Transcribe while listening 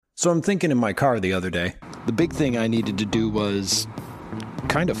So I'm thinking in my car the other day, the big thing I needed to do was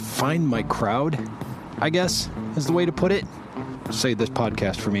kind of find my crowd, I guess, is the way to put it. Say this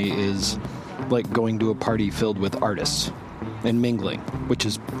podcast for me is like going to a party filled with artists and mingling, which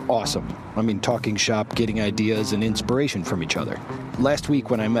is awesome. I mean, talking shop, getting ideas and inspiration from each other. Last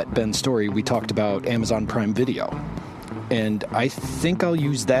week when I met Ben Story, we talked about Amazon Prime Video. And I think I'll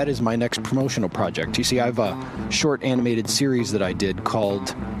use that as my next promotional project. You see, I have a short animated series that I did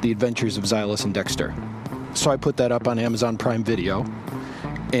called The Adventures of Xylus and Dexter. So I put that up on Amazon Prime Video,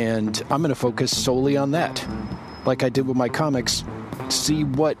 and I'm going to focus solely on that. Like I did with my comics, see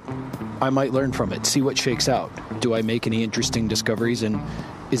what I might learn from it, see what shakes out. Do I make any interesting discoveries, and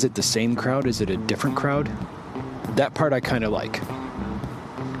is it the same crowd? Is it a different crowd? That part I kind of like.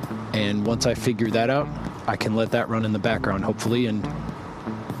 And once I figure that out, I can let that run in the background, hopefully, and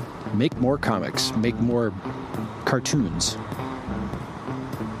make more comics, make more cartoons.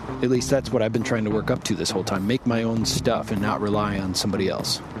 At least that's what I've been trying to work up to this whole time. Make my own stuff and not rely on somebody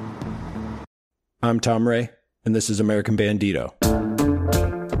else. I'm Tom Ray, and this is American Bandito.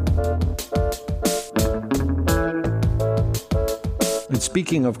 And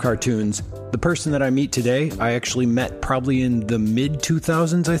speaking of cartoons, the person that I meet today, I actually met probably in the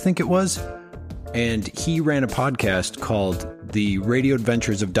mid-2000s, I think it was. And he ran a podcast called The Radio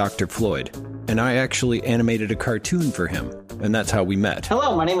Adventures of Dr. Floyd. And I actually animated a cartoon for him. And that's how we met.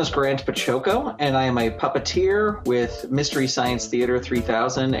 Hello, my name is Grant Pachoco, and I am a puppeteer with Mystery Science Theater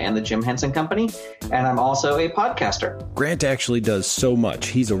 3000 and the Jim Henson Company. And I'm also a podcaster. Grant actually does so much.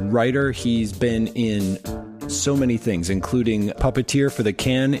 He's a writer. He's been in so many things, including puppeteer for the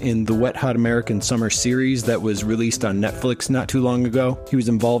Can in the Wet Hot American Summer series that was released on Netflix not too long ago. He was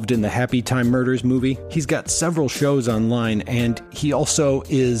involved in the Happy Time Murders movie. He's got several shows online, and he also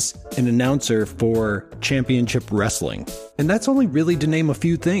is an announcer for Championship Wrestling. And that's only really to name a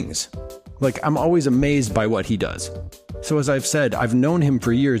few things. Like, I'm always amazed by what he does. So as I've said, I've known him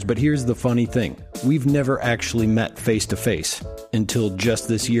for years, but here's the funny thing. We've never actually met face to face until just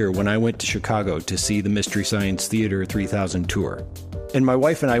this year when I went to Chicago to see the Mystery Science Theater 3000 tour. And my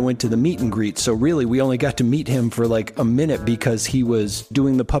wife and I went to the meet and greet, so really we only got to meet him for like a minute because he was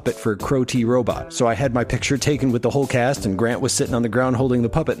doing the puppet for Crow T. Robot. So I had my picture taken with the whole cast, and Grant was sitting on the ground holding the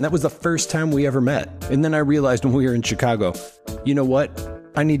puppet, and that was the first time we ever met. And then I realized when we were in Chicago, you know what?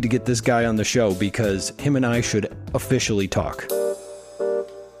 I need to get this guy on the show because him and I should officially talk.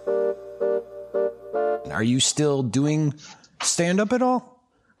 Are you still doing stand-up at all?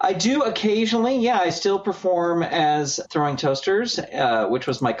 I do occasionally, yeah. I still perform as Throwing Toasters, which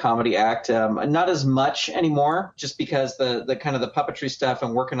was my comedy act. Not as much anymore, just because the kind of the puppetry stuff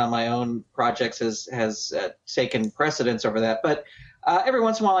and working on my own projects has taken precedence over that. But every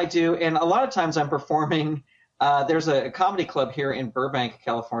once in a while I do, and a lot of times I'm performing. There's a comedy club here in Burbank,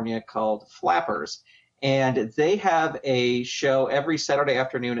 California called Flappers, and they have a show every Saturday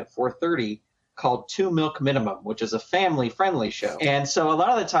afternoon at 4:30 called Two Milk Minimum, which is a family-friendly show. And so a lot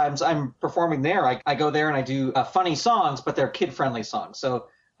of the times I'm performing there. I go there and I do funny songs, but they're kid-friendly songs. So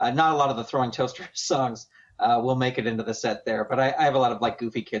not a lot of the Throwing Toasters songs will make it into the set there. But I have a lot of like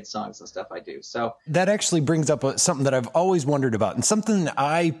goofy kid songs and stuff I do. So that actually brings up something that I've always wondered about, and something that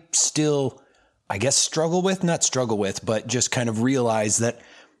I still, I guess, not struggle with, but just kind of realize that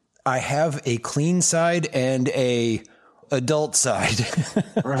I have a clean side and a adult side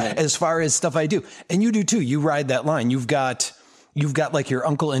right. As far as stuff I do. And you do too. You ride that line. You've got like your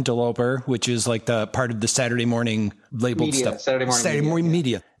Uncle Interloper, which is like the part of the Saturday morning labeled media, stuff. Saturday morning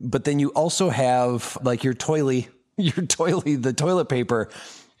media. Yeah. But then you also have like the toilet paper.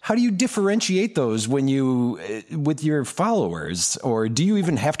 How do you differentiate those with your followers, or do you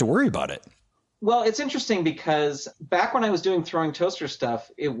even have to worry about it? Well, it's interesting because back when I was doing Throwing Toaster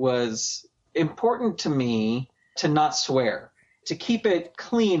stuff, it was important to me to not swear, to keep it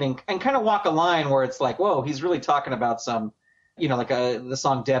clean and kind of walk a line where it's like, whoa, he's really talking about some, like the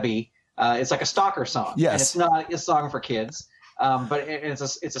song Debbie. It's like a stalker song. Yes. And it's not a song for kids, but it's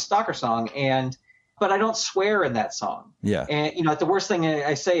a stalker song. But I don't swear in that song. Yeah. And, the worst thing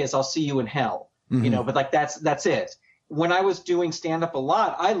I say is I'll see you in hell, mm-hmm. But like that's it. When I was doing stand-up a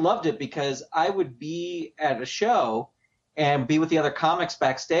lot, I loved it because I would be at a show and be with the other comics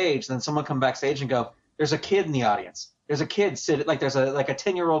backstage. Then someone come backstage and go, there's a kid in the audience. There's a kid sitting, like there's a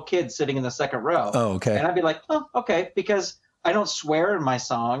 10-year-old kid sitting in the second row. Oh, okay. And I'd be like, oh, okay, because I don't swear in my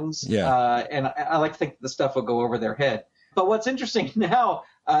songs. Yeah. And I like to think the stuff will go over their head. But what's interesting now,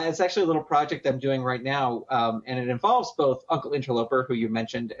 it's actually a little project I'm doing right now, and it involves both Uncle Interloper, who you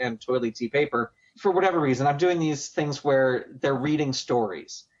mentioned, and Toilet Tea Paper. For whatever reason, I'm doing these things where they're reading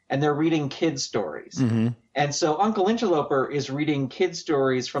stories. and they're reading kids stories. Mm-hmm. And so Uncle Interloper is reading kids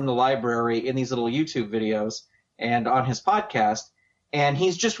stories from the library in these little YouTube videos and on his podcast, and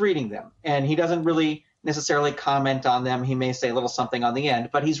he's just reading them. And he doesn't really necessarily comment on them. He may say a little something on the end,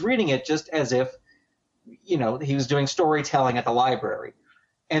 but he's reading it just as if, he was doing storytelling at the library.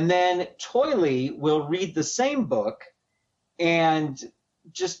 And then Toily will read the same book and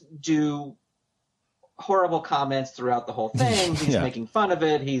just do horrible comments throughout the whole thing. He's making fun of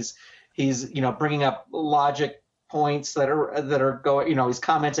it. He's bringing up logic points that are going, he's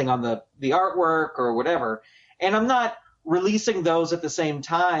commenting on the artwork or whatever. And I'm not releasing those at the same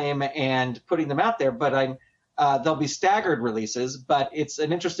time and putting them out there, but they'll be staggered releases. But it's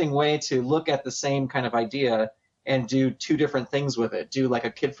an interesting way to look at the same kind of idea and do two different things with it. Do like a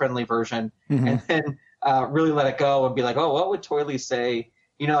kid-friendly version, and then really let it go and be like, oh, what would Toily say?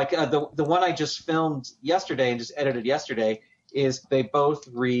 The one I just filmed yesterday and just edited yesterday is they both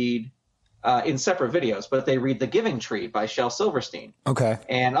read in separate videos, but they read The Giving Tree by Shel Silverstein. Okay.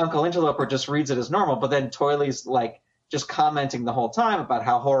 And Uncle Interloper just reads it as normal, but then Toily's like just commenting the whole time about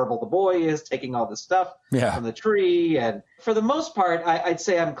how horrible the boy is, taking all this stuff from the tree. And for the most part, I'd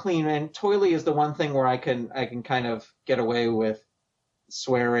say I'm clean. And Toily is the one thing where I can kind of get away with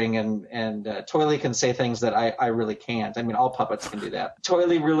swearing, and Toily can say things that I really can't. I mean, all puppets can do that.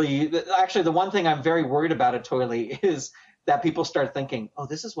 Toily actually, the one thing I'm very worried about at Toily is that people start thinking, oh,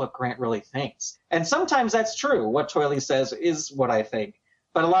 this is what Grant really thinks. And sometimes that's true. What Toily says is what I think.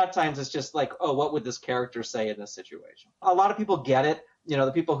 But a lot of times it's just like, oh, what would this character say in this situation? A lot of people get it.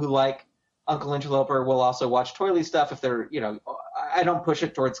 The people who like Uncle Interloper will also watch Toily stuff if they're, I don't push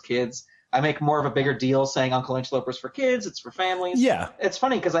it towards kids. I make more of a bigger deal saying Uncle Interloper's for kids. It's for families. Yeah. It's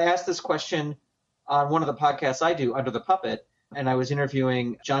funny because I asked this question on one of the podcasts I do, Under the Puppet, and I was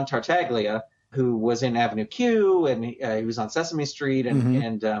interviewing John Tartaglia, who was in Avenue Q, and he was on Sesame Street,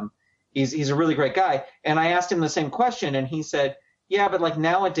 and he's a really great guy. And I asked him the same question, and he said, yeah, but like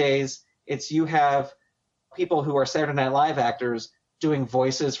nowadays, you have people who are Saturday Night Live actors doing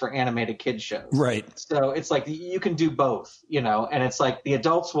voices for animated kids shows. Right. So it's like you can do both, and it's like the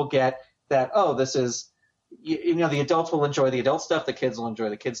adults will get that, oh, this is, the adults will enjoy the adult stuff, the kids will enjoy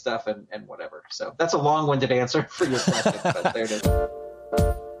the kid stuff, and whatever. So that's a long-winded answer for your question, but there it is.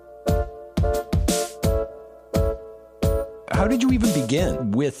 How did you even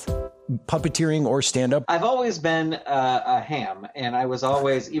begin with puppeteering or stand-up? I've always been a ham, and I was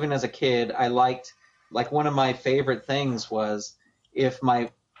always, even as a kid, I liked, like one of my favorite things was if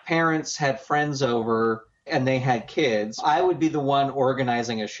my parents had friends over and they had kids, I would be the one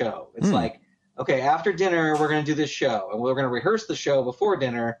organizing a show. It's like, okay, after dinner, we're going to do this show, and we're going to rehearse the show before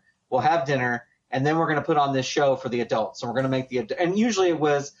dinner. We'll have dinner, and then we're going to put on this show for the adults, and we're going to make and usually it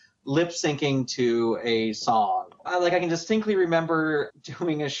was lip syncing to a song. I can distinctly remember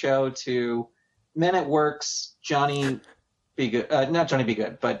doing a show to Men at Work's Johnny Be Good, not Johnny Be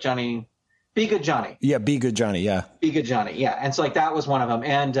Good, but Johnny Be Good Johnny. Yeah, Be Good Johnny, yeah. Be Good Johnny, yeah. And so that was one of them.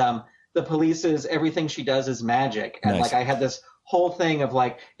 And the Police's Everything She Does Is Magic. And nice. I had this whole thing of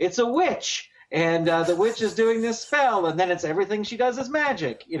it's a witch. And the witch is doing this spell, and then it's everything she does is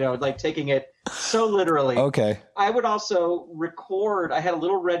magic, taking it so literally. Okay. I would also record. I had a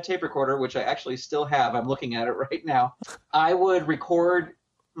little red tape recorder, which I actually still have. I'm looking at it right now. I would record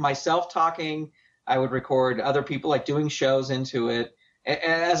myself talking. I would record other people doing shows into it.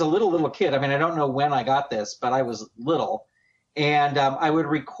 As a little kid, I mean, I don't know when I got this, but I was little. And I would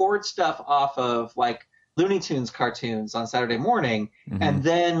record stuff off of Looney Tunes cartoons on Saturday morning, and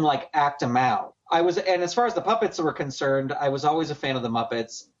then act them out. And as far as the puppets were concerned, I was always a fan of the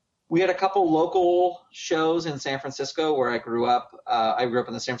Muppets. We had a couple local shows in San Francisco where I grew up. I grew up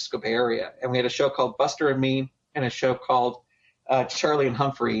in the San Francisco Bay Area, and we had a show called Buster and Me and a show called Charlie and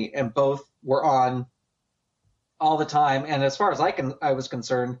Humphrey, and both were on all the time. And as far as I was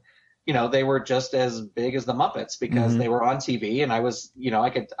concerned, they were just as big as the Muppets because they were on TV, and I was,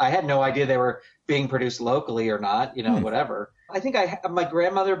 I had no idea they were being produced locally or not, whatever. I think my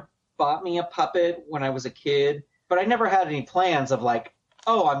grandmother bought me a puppet when I was a kid, but I never had any plans of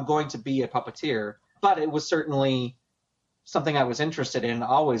oh, I'm going to be a puppeteer. But it was certainly something I was interested in,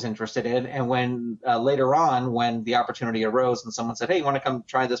 always interested in. And when later on, when the opportunity arose and someone said, hey, you want to come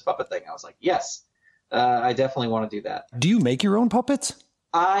try this puppet thing? I was like, yes, I definitely want to do that. Do you make your own puppets?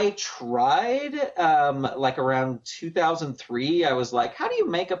 I tried, around 2003, I was like, how do you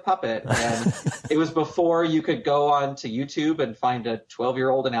make a puppet? And it was before you could go on to YouTube and find a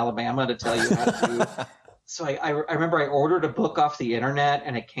 12-year-old in Alabama to tell you how to do. So I remember I ordered a book off the internet,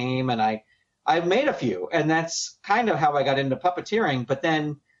 and it came, and I made a few, and that's kind of how I got into puppeteering. But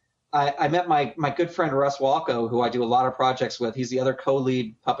then I met my good friend Russ Walco, who I do a lot of projects with. He's the other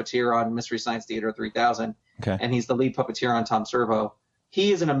co-lead puppeteer on Mystery Science Theater 3000, and he's the lead puppeteer on Tom Servo.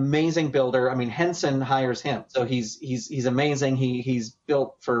 He is an amazing builder. I mean, Henson hires him, so he's amazing. He's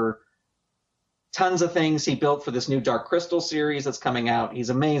built for tons of things. He built for this new Dark Crystal series that's coming out. He's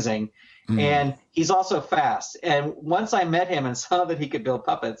amazing, and he's also fast. And once I met him and saw that he could build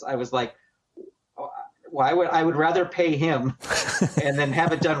puppets, I was like, I would rather pay him and then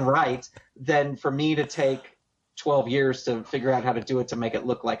have it done right than for me to take 12 years to figure out how to do it to make it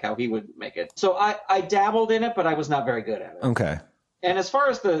look like how he would make it. So I dabbled in it, but I was not very good at it. Okay. And as far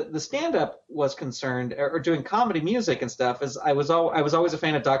as the stand-up was concerned, or doing comedy music and stuff, I was always a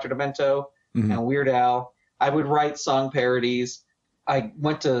fan of Dr. Demento and Weird Al. I would write song parodies. I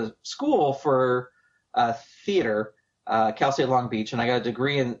went to school for theater, Cal State Long Beach, and I got a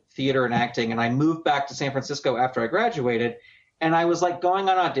degree in theater and acting, and I moved back to San Francisco after I graduated, and I was like going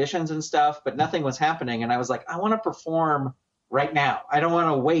on auditions and stuff, but nothing was happening, and I was like, I want to perform right now. I don't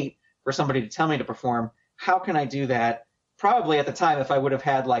want to wait for somebody to tell me to perform. How can I do that? Probably at the time, if I would have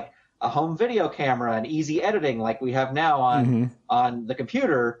had like a home video camera and easy editing like we have now on the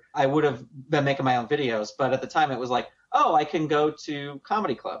computer, I would have been making my own videos. But at the time, it was like, oh, I can go to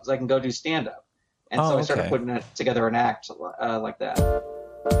comedy clubs. I can go do stand-up. And so I started putting together an act like that.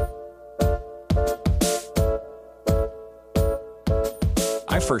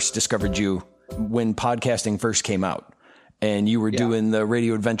 I first discovered you when podcasting first came out, and you were doing the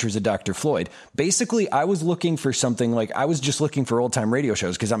Radio Adventures of Dr. Floyd. Basically, I was looking for something like, I was just looking for old time radio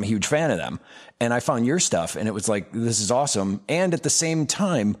shows because I'm a huge fan of them. And I found your stuff and it was like, this is awesome. And at the same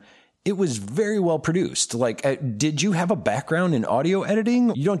time, it was very well produced. Like, did you have a background in audio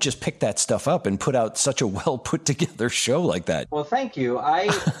editing? You don't just pick that stuff up and put out such a well put together show like that. Well, thank you. I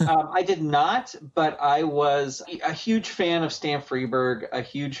did not, but I was a huge fan of Stan Freberg, a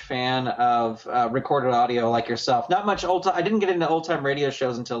huge fan of recorded audio like yourself. Not much I didn't get into old time radio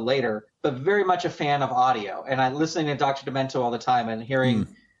shows until later, but very much a fan of audio. And I'm listening to Dr. Demento all the time and hearing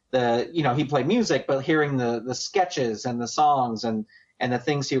he played music, but hearing the sketches and the songs and the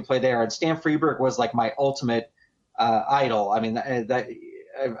things he would play there. And Stan Freberg was like my ultimate idol. I mean,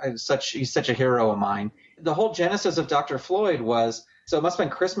 he's such a hero of mine. The whole genesis of Dr. Floyd was, so it must have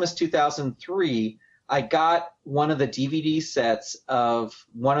been Christmas 2003. I got one of the DVD sets of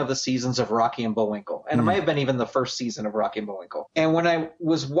one of the seasons of Rocky and Bullwinkle. And it might have been even the first season of Rocky and Bullwinkle. And when I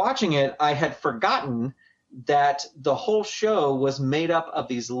was watching it, I had forgotten that the whole show was made up of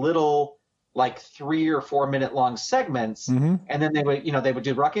these little like 3 or 4 minute long segments. And then they would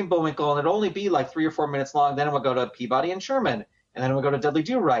do Rocky and Bullwinkle, and it'd only be like 3 or 4 minutes long. Then it would go to Peabody and Sherman, and then it would go to Dudley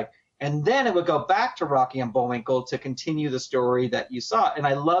Do-Right. And then it would go back to Rocky and Bullwinkle to continue the story that you saw. And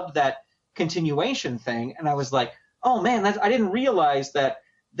I loved that continuation thing. And I was like, oh man, I didn't realize that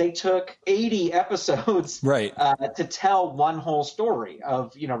they took 80 episodes to tell one whole story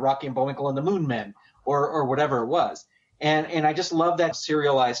of, Rocky and Bullwinkle and the Moon Men or whatever it was. And I just love that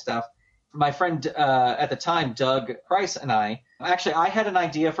serialized stuff. My friend at the time, Doug Price, and I had an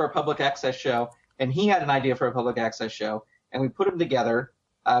idea for a public access show, and he had an idea for a public access show, and we put them together,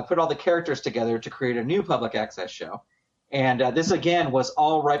 put all the characters together to create a new public access show. And this, again, was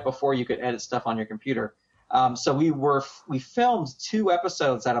all right before you could edit stuff on your computer. So we filmed 2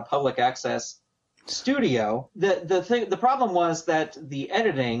 episodes at a public access studio. The problem was that the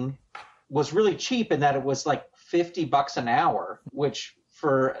editing was really cheap in that it was like $50 an hour, which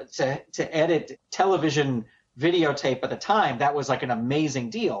to edit television videotape at the time, that was like an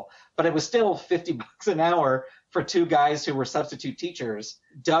amazing deal. But it was still $50 an hour for 2 guys who were substitute teachers.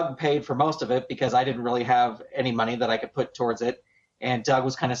 Doug paid for most of it because I didn't really have any money that I could put towards it. And Doug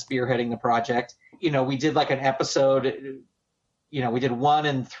was kind of spearheading the project. We did like an episode, we did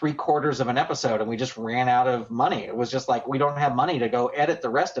 1 3/4 of an episode, and we just ran out of money. It was just like, we don't have money to go edit the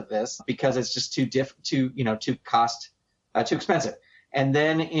rest of this because it's just too expensive. And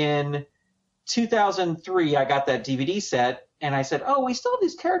then in 2003, I got that DVD set, and I said, oh, we still have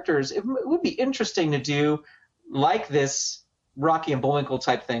these characters. It would be interesting to do like this Rocky and Bullwinkle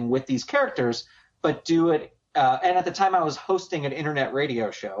type thing with these characters, but do it. And at the time, I was hosting an internet radio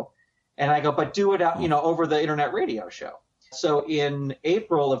show. And I go, but do it over the internet radio show. So in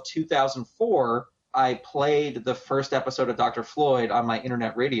April of 2004, I played the first episode of Dr. Floyd on my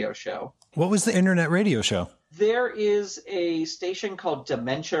internet radio show. What was the internet radio show? There is a station called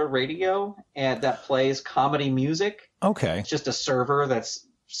Dementia Radio that plays comedy music. Okay. It's just a server that's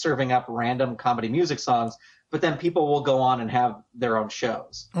serving up random comedy music songs, but then people will go on and have their own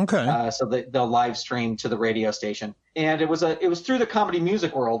shows. Okay. So they'll live stream to the radio station. And it was through the comedy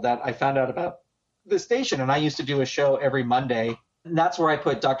music world that I found out about the station. And I used to do a show every Monday And that's where I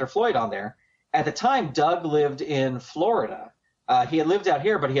put Dr. Floyd on there. At the time, Doug lived in Florida. He had lived out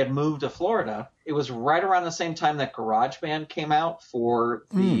here, but he had moved to Florida. It was right around the same time that GarageBand came out for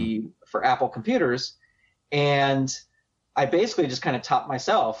Apple computers. And I basically just kind of taught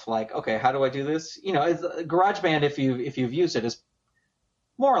myself, like, okay, how do I do this? You know, GarageBand, if you've used it, is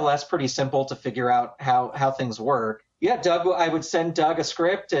more or less pretty simple to figure out how things work. Yeah, Doug, I would send Doug a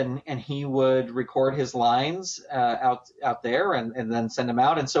script and he would record his lines out there and then send them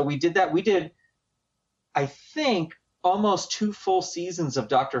out. And so we did that. We did, I think, almost 2 full seasons of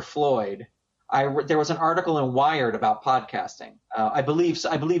Dr. Floyd. There was an article in Wired about podcasting. I believe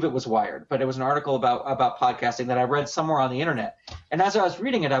it was Wired, but it was an article about podcasting that I read somewhere on the internet. And as I was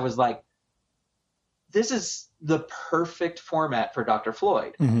reading it, I was like, this is the perfect format for Dr.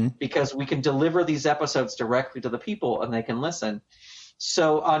 Floyd, because we can deliver these episodes directly to the people and they can listen.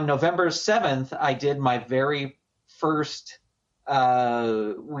 So on November 7th, I did my very first,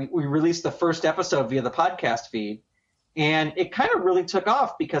 we released the first episode via the podcast feed. And it kind of really took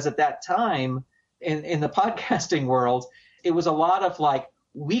off because at that time in the podcasting world, it was a lot of like,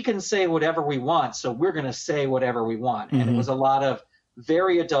 we can say whatever we want, so we're going to say whatever we want. And it was a lot of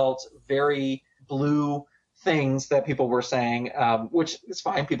very adult, very blue things that people were saying, which is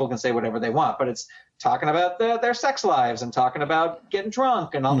fine. People can say whatever they want, but it's talking about their sex lives and talking about getting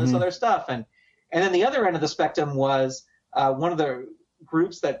drunk and all this other stuff. And then the other end of the spectrum was one of the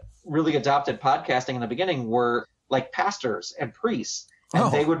groups that really adopted podcasting in the beginning were like pastors and priests,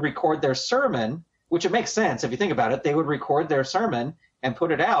 and they would record their sermon, which it makes sense if you think about it. They would record their sermon and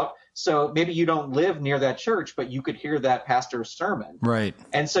put it out. So maybe you don't live near that church, but you could hear that pastor's sermon. Right.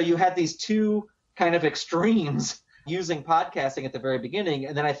 And so you had these two kind of extremes using podcasting at the very beginning.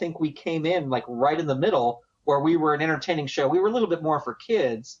 And then I think we came in like right in the middle where we were an entertaining show. We were a little bit more for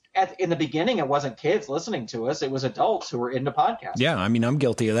kids. In the beginning, it wasn't kids listening to us. It was adults who were into podcasting. Yeah. I mean, I'm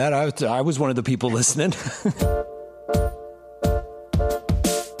guilty of that. I was one of the people listening.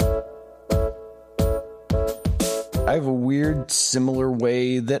 I have a weird, similar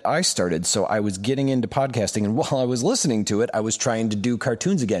way that I started. So I was getting into podcasting, and while I was listening to it, I was trying to do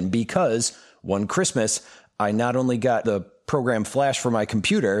cartoons again because one Christmas, I not only got the program Flash for my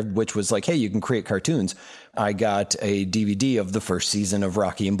computer, which was like, hey, you can create cartoons. I got a DVD of the first season of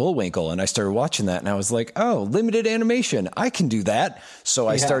Rocky and Bullwinkle, and I started watching that, and I was like, oh, limited animation. I can do that. So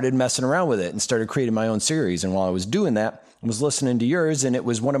I started messing around with it and started creating my own series. And while I was doing that, I was listening to yours, and it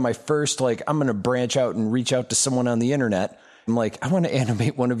was one of my first, like, I'm going to branch out and reach out to someone on the internet. I'm like, I want to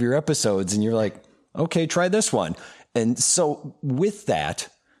animate one of your episodes. And you're like, okay, try this one. And so with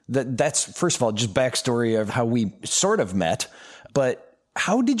that's first of all, just backstory of how we sort of met. But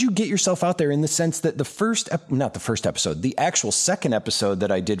how did you get yourself out there in the sense that the actual second episode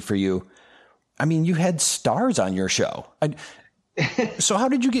that I did for you, I mean, you had stars on your show. So how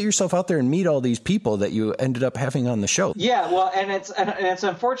did you get yourself out there and meet all these people that you ended up having on the show? Yeah, well, and it's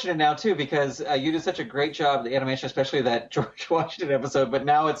unfortunate now too, because you did such a great job of the animation, especially that George Washington episode. But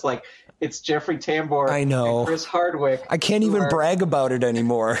now it's Jeffrey Tambor, I know, and Chris Hardwick. I can't even brag about it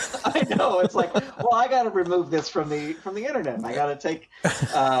anymore. I know. It's like, well, I got to remove this from the internet. I got to take,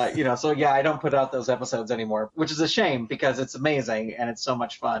 So yeah, I don't put out those episodes anymore, which is a shame because it's amazing and it's so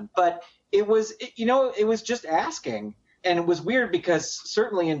much fun. But it was just asking. And it was weird because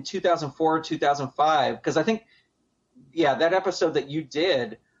certainly in 2004, 2005, because I think, that episode that you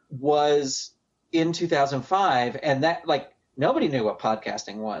did was in 2005, and that, like, nobody knew what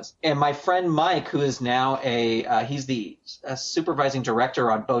podcasting was. And my friend Mike, who is now he's the supervising director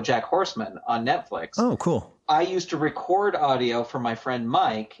on BoJack Horseman on Netflix. Oh, cool. I used to record audio for my friend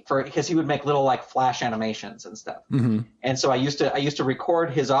Mike because he would make little like flash animations and stuff. Mm-hmm. And so I used to record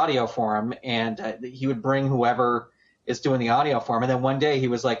his audio for him, and he would bring whoever is doing the audio for him. And then one day he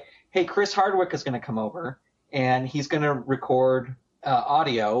was like, hey, Chris Hardwick is going to come over and he's going to record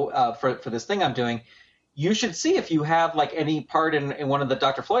audio for this thing I'm doing. You should see if you have like any part in one of the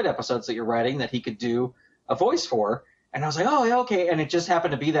Dr. Floyd episodes that you're writing that he could do a voice for. And I was like, oh, yeah, okay. And it just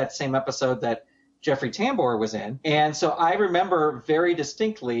happened to be that same episode that Jeffrey Tambor was in. And so I remember very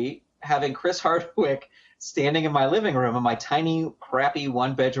distinctly having Chris Hardwick standing in my living room in my tiny, crappy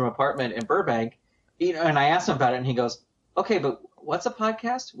one-bedroom apartment in Burbank. And I asked him about it, and he goes, okay, but what's a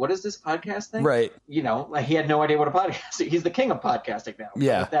podcast? What is this podcast thing? Right. Like he had no idea what a podcast is. He's the king of podcasting now.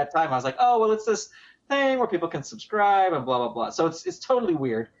 Yeah. At that time, I was like, oh, well, it's this thing where people can subscribe and blah, blah, blah. So it's totally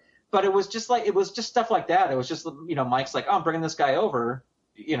weird. But it was just stuff like that. It was just, Mike's like, oh, I'm bringing this guy over.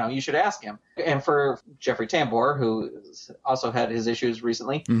 You should ask him. And for Jeffrey Tambor, who also had his issues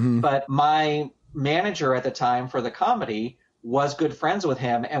recently, but my manager at the time for the comedy was good friends with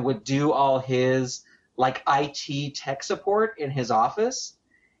him and would do all his like IT tech support in his office.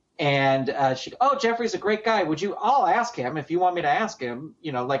 And Jeffrey's a great guy. I'll ask him if you want me to ask him,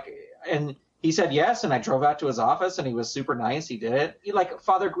 and he said yes. And I drove out to his office and he was super nice. He did it. Like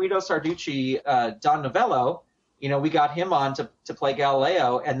Father Guido Sarducci, Don Novello, we got him on to play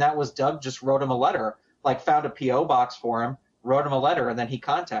Galileo. And that was Doug just wrote him a letter, like found a PO box for him, wrote him a letter, and then he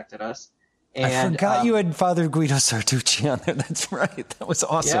contacted us. And, I forgot you had Father Guido Sarducci on there. That's right. That was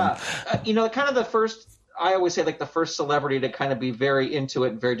awesome. Yeah. Kind of the first, I always say like the first celebrity to kind of be very into it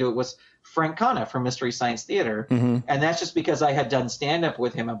and very do it was Frank Cana from Mystery Science Theater. Mm-hmm. And that's just because I had done stand-up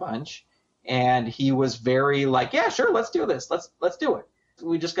with him a bunch. And he was very like, yeah, sure, let's do this. Let's do it.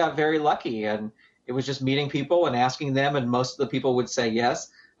 We just got very lucky. And it was just meeting people and asking them. And most of the people would say yes.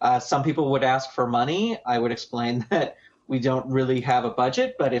 Some people would ask for money. I would explain that we don't really have a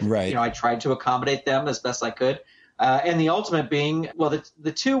budget, but if I tried to accommodate them as best I could. And the ultimate being, well,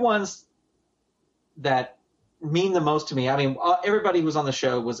 the two ones that mean the most to me, I mean, everybody who was on the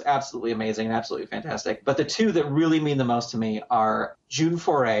show was absolutely amazing and absolutely fantastic. But the two that really mean the most to me are June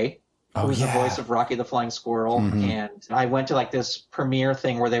Foray, who's the voice of Rocky the Flying Squirrel. Mm-hmm. And I went to like this premiere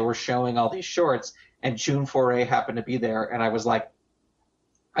thing where they were showing all these shorts, and June Foray happened to be there. And I was like,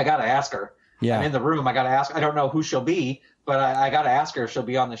 I got to ask her. Yeah. I'm in the room. I got to ask. I don't know who she'll be, but I got to ask her if she'll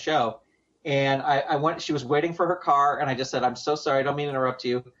be on the show. And I went, she was waiting for her car. And I just said, I'm so sorry. I don't mean to interrupt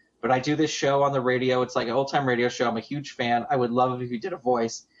you, but I do this show on the radio. It's like an old time radio show. I'm a huge fan. I would love it if you did a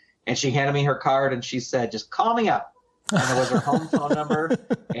voice. And she handed me her card and she said, just call me up. And it was her home phone number.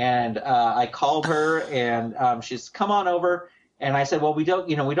 And I called her and she's come on over. And I said, well, we don't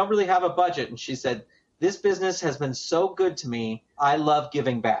really have a budget. And she said, this business has been so good to me. I love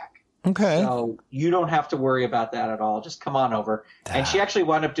giving back. Okay. So you don't have to worry about that at all. Just come on over. And she actually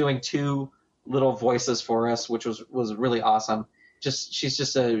wound up doing 2 little voices for us, which was really awesome. She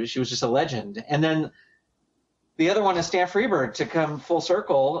was just a legend. And then the other one is Stan Freberg, to come full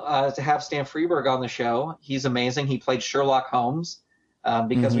circle, to have Stan Freberg on the show. He's amazing. He played Sherlock Holmes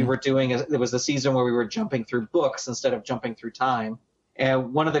because we were it was the season where we were jumping through books instead of jumping through time.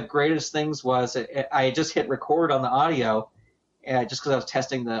 And one of the greatest things was I had just hit record on the audio, just because I was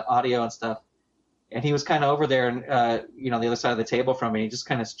testing the audio and stuff. And he was kind of over there and, the other side of the table from me, just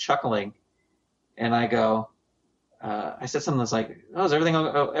kind of chuckling. And I go, I said something that's like, oh, is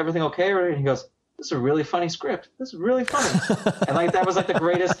everything okay? And he goes, this is a really funny script. This is really funny. And like, that was like the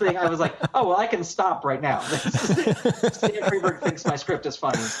greatest thing. I was like, oh, well, I can stop right now. Stan Freberg thinks my script is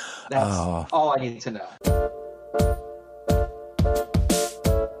funny. That's all I need to know.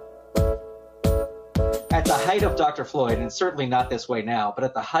 At the height of Dr. Floyd, and it's certainly not this way now, but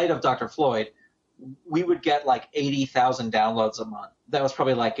at the height of Dr. Floyd, we would get like 80,000 downloads a month. That was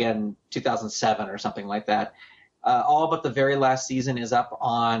probably like in 2007 or something like that. All but the very last season is up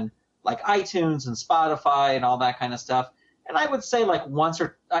on like iTunes and Spotify and all that kind of stuff. And I would say like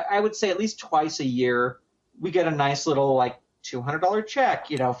I would say at least twice a year, we get a nice little like $200 check,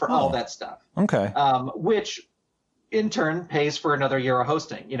 for all that stuff. Okay. Which in turn pays for another year of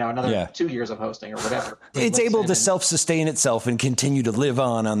hosting, another 2 years of hosting or whatever. It's able to self-sustain itself and continue to live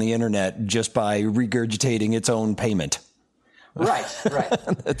on the internet just by regurgitating its own payment. Right.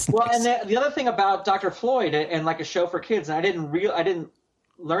 That's well, nice. And the other thing about Dr. Floyd and like a show for kids, and I didn't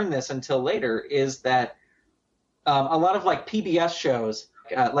learn this until later, is that a lot of like PBS shows,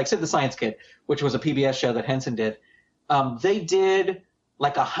 like Sid the Science Kid, which was a PBS show that Henson did, they did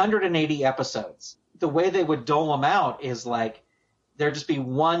like 180 episodes. The way they would dole them out is like there'd just be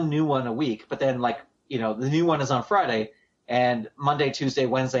one new one a week, but then like, the new one is on Friday, and Monday, Tuesday,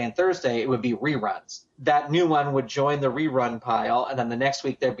 Wednesday, and Thursday, it would be reruns. That new one would join the rerun pile, and then the next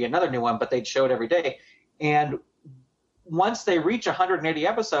week there'd be another new one, but they'd show it every day. And once they reach 180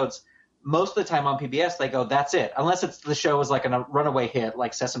 episodes, most of the time on PBS, they go, that's it. Unless the show is like a runaway hit,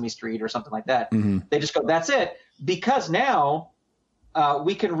 like Sesame Street or something like that. Mm-hmm. They just go, that's it. Because now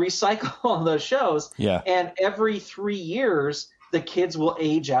we can recycle those shows. Yeah. And every 3 years, the kids will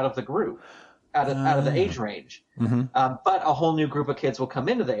age out of the group. Out of the age range. Mm-hmm. But a whole new group of kids will come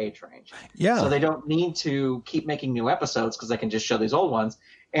into the age range. Yeah. So they don't need to keep making new episodes because they can just show these old ones.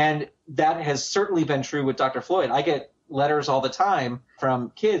 And that has certainly been true with Dr. Floyd. I get letters all the time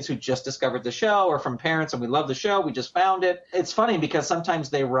from kids who just discovered the show, or from parents, and we love the show, we just found it. It's funny because sometimes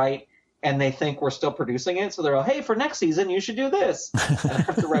they write and they think we're still producing it. So they're all, hey, for next season, you should do this. And I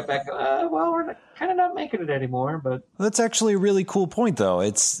have to write back, well, we're kind of not making it anymore. But that's actually a really cool point, though.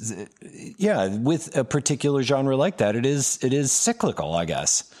 It's, with a particular genre like that, it is cyclical, I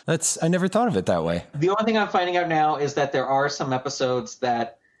guess. I never thought of it that way. The only thing I'm finding out now is that there are some episodes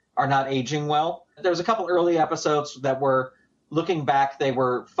that are not aging well. There was a couple early episodes that were, looking back, they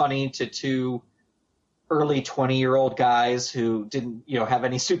were funny to 2 early 20-year-old guys who didn't, have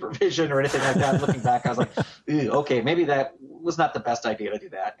any supervision or anything like that. Looking back, I was like, okay, maybe that was not the best idea to do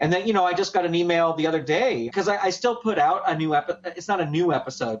that. And then, I just got an email the other day because I still put out a new episode. It's not a new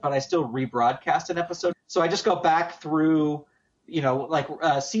episode, but I still rebroadcast an episode. So I just go back through,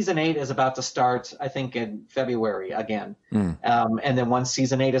 season 8 is about to start, I think, in February again. And then once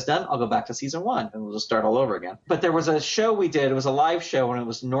season 8 is done, I'll go back to season 1 and we'll just start all over again. But there was a show we did. It was a live show, and it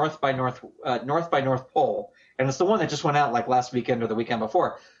was North by North Pole. And it's the one that just went out like last weekend or the weekend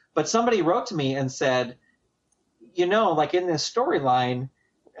before. But somebody wrote to me and said, in this storyline,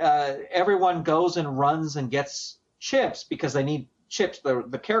 everyone goes and runs and gets Chips because they need Chips,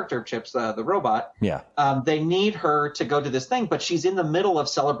 the character of Chips, the robot. Yeah. They need her to go to this thing, but she's in the middle of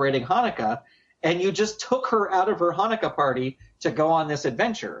celebrating Hanukkah, and you just took her out of her Hanukkah party to go on this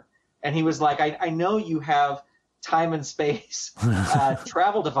adventure. And he was like, I know you have time and space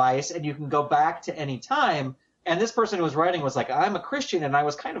travel device, and you can go back to any time. And this person who was writing was like, I'm a Christian, and I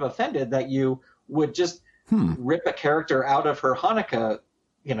was kind of offended that you would just rip a character out of her Hanukkah,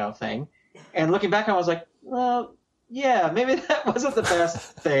 thing. And looking back, I was like, well, yeah, maybe that wasn't the best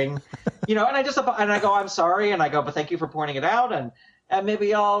thing, and I go, I'm sorry. And I go, but thank you for pointing it out. And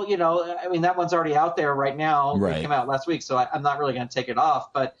maybe I'll, that one's already out there right now. Right. It came out last week. So I'm not really going to take it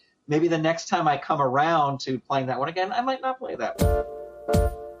off, but maybe the next time I come around to playing that one again, I might not play that one.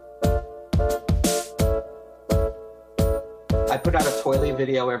 I put out a Toily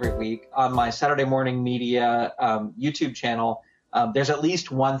video every week on my Saturday Morning Media YouTube channel. There's at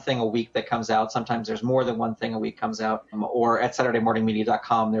least one thing a week that comes out. Sometimes there's more than one thing a week comes out. Or at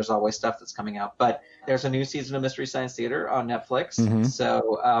SaturdayMorningMedia.com, there's always stuff that's coming out. But there's a new season of Mystery Science Theater on Netflix,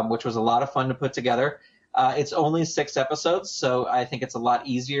 so which was a lot of fun to put together. It's only 6 episodes, so I think it's a lot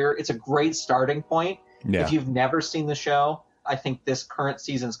easier. It's a great starting point. Yeah. If you've never seen the show, I think this current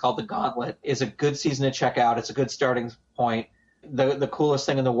season is called The Gauntlet. Is a good season to check out. It's a good starting point. The coolest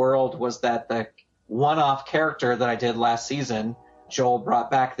thing in the world was that the one-off character that I did last season, Joel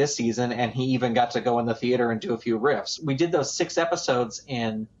brought back this season, and he even got to go in the theater and do a few riffs. We did those 6 episodes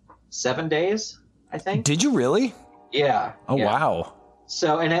in 7 days, I think. Did you really? Yeah. Oh, yeah. wow.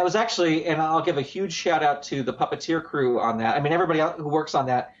 So, and it was actually, and I'll give a huge shout out to the Puppeteer crew on that. I mean, everybody who works on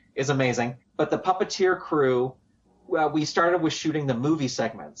that is amazing. But the Puppeteer crew, we started with shooting the movie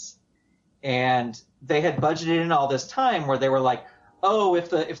segments. And they had budgeted in all this time where they were like, oh, if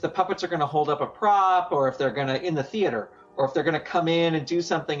the puppets are going to hold up a prop, or if they're going to in the theater, or if they're going to come in and do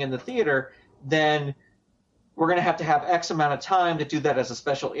something in the theater, then we're going to have X amount of time to do that as a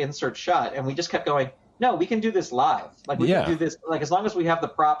special insert shot. And we just kept going, no, we can do this live. Like we can do this, like as long as we have the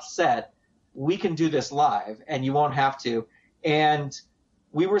props set, we can do this live and you won't have to. And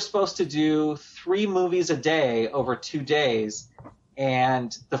we were supposed to do 3 movies a day over 2 days.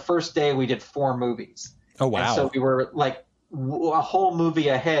 And the first day we did 4 movies. Oh, wow. And so we were like a whole movie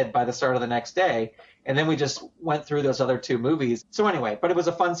ahead by the start of the next day. And then we just went through those other 2 movies. So anyway, but it was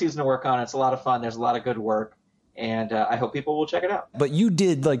a fun season to work on. It's a lot of fun. There's a lot of good work. And I hope people will check it out. But you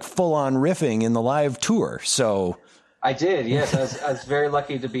did like full on riffing in the live tour. So I did. Yes. I was very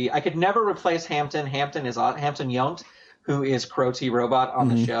lucky to be. I could never replace Hampton. Hampton Yount, who is Crow T Robot on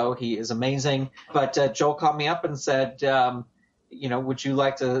the show. He is amazing. But Joel called me up and said, would you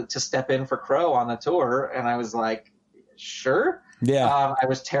like to step in for Crow on the tour? And I was like, sure. Yeah. I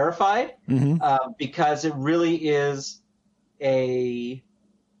was terrified because it really is a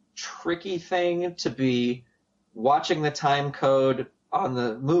tricky thing to be watching the time code on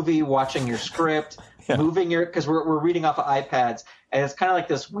the movie, watching your script, moving because we're reading off of iPads, and it's kind of like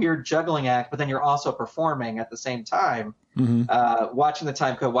this weird juggling act, but then you're also performing at the same time, watching the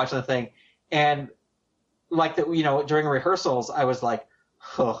time code, watching the thing. And like that, during rehearsals, I was like,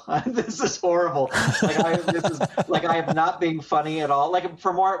 oh, this is horrible. I am not being funny at all. Like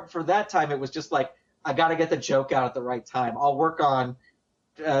for that time, it was just like, I got to get the joke out at the right time. I'll work on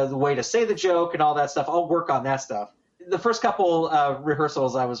the way to say the joke and all that stuff. I'll work on that stuff. The first couple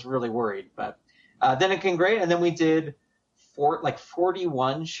rehearsals, I was really worried, but then it came great. And then we did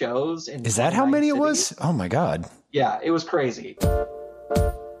 41 shows. Is that how many cities. It was? Oh my God. Yeah, it was crazy.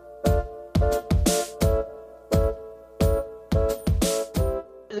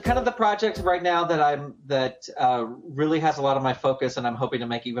 Kind of the project right now that really has a lot of my focus, and I'm hoping to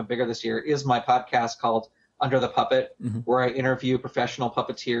make even bigger this year, is my podcast called Under the Puppet, where I interview professional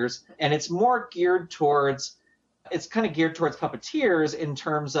puppeteers. And it's more geared towards puppeteers in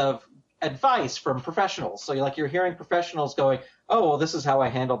terms of advice from professionals. So you're hearing professionals going, oh, well, this is how I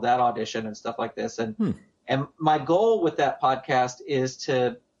handled that audition and stuff like this. And my goal with that podcast is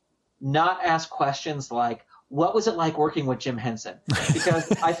to not ask questions like, what was it like working with Jim Henson?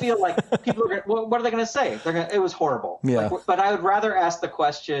 Because I feel like people are well, what are they going to say? It was horrible. Yeah. But I would rather ask the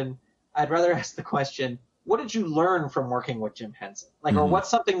question. What did you learn from working with Jim Henson? Or what's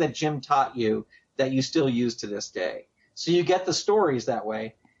something that Jim taught you that you still use to this day? So you get the stories that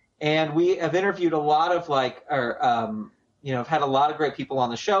way. And we have interviewed a lot of I've had a lot of great people on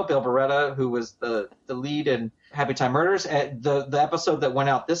the show. Bill Beretta, who was the lead in Happy Time Murders. The episode that went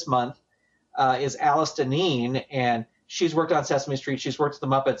out this month is Alice Deneen, and she's worked on Sesame Street. She's worked with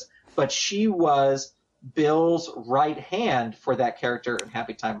the Muppets, but she was Bill's right hand for that character in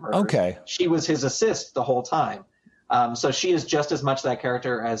Happy Time Murders. Okay. She was his assist the whole time. So she is just as much that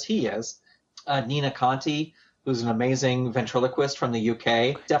character as he is. Nina Conti, who's an amazing ventriloquist from the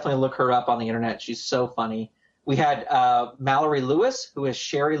UK. Definitely look her up on the internet. She's so funny. We had Mallory Lewis, who is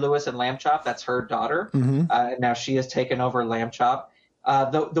Sherry Lewis in Lamb Chop. That's her daughter. Now she has taken over Lamb Chop.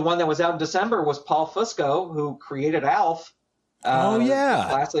 The one that was out in December was Paul Fusco, who created Alf.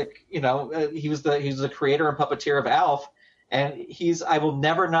 Classic. He was the creator and puppeteer of Alf, and I will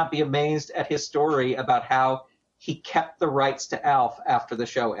never not be amazed at his story about how he kept the rights to Alf after the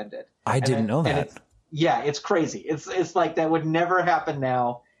show ended. I didn't know that. It's crazy. It's like that would never happen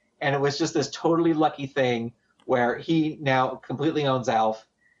now, and it was just this totally lucky thing where he now completely owns Alf.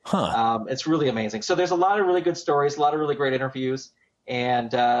 It's really amazing. So there's a lot of really good stories, a lot of really great interviews,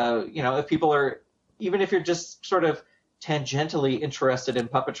 and if people are, even if you're just sort of tangentially interested in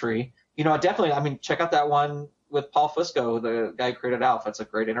puppetry, definitely, check out that one with Paul Fusco, the guy who created Alf. It's a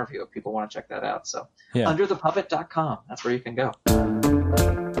great interview if people want to check that out. So underthepuppet.com, that's where you can go.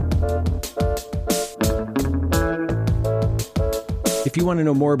 If you want to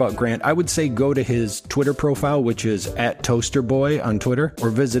know more about Grant, I would say go to his Twitter profile, which is @ToasterBoy on Twitter,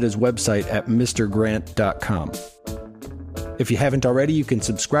 or visit his website at mrgrant.com. If you haven't already, you can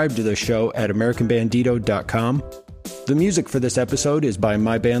subscribe to the show at americanbandito.com. The music for this episode is by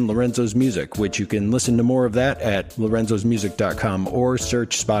my band Lorenzo's Music, which you can listen to more of that at lorenzosmusic.com or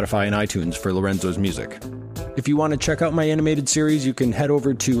search Spotify and iTunes for Lorenzo's Music. If you want to check out my animated series, you can head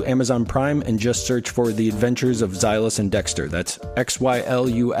over to Amazon Prime and just search for The Adventures of Xylus and Dexter. That's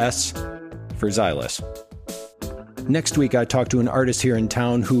XYLUS for Xylus. Next week, I talked to an artist here in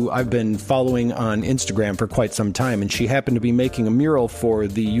town who I've been following on Instagram for quite some time, and she happened to be making a mural for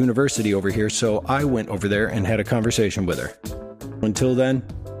the university over here, so I went over there and had a conversation with her. Until then,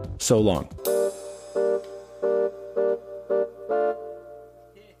 so long.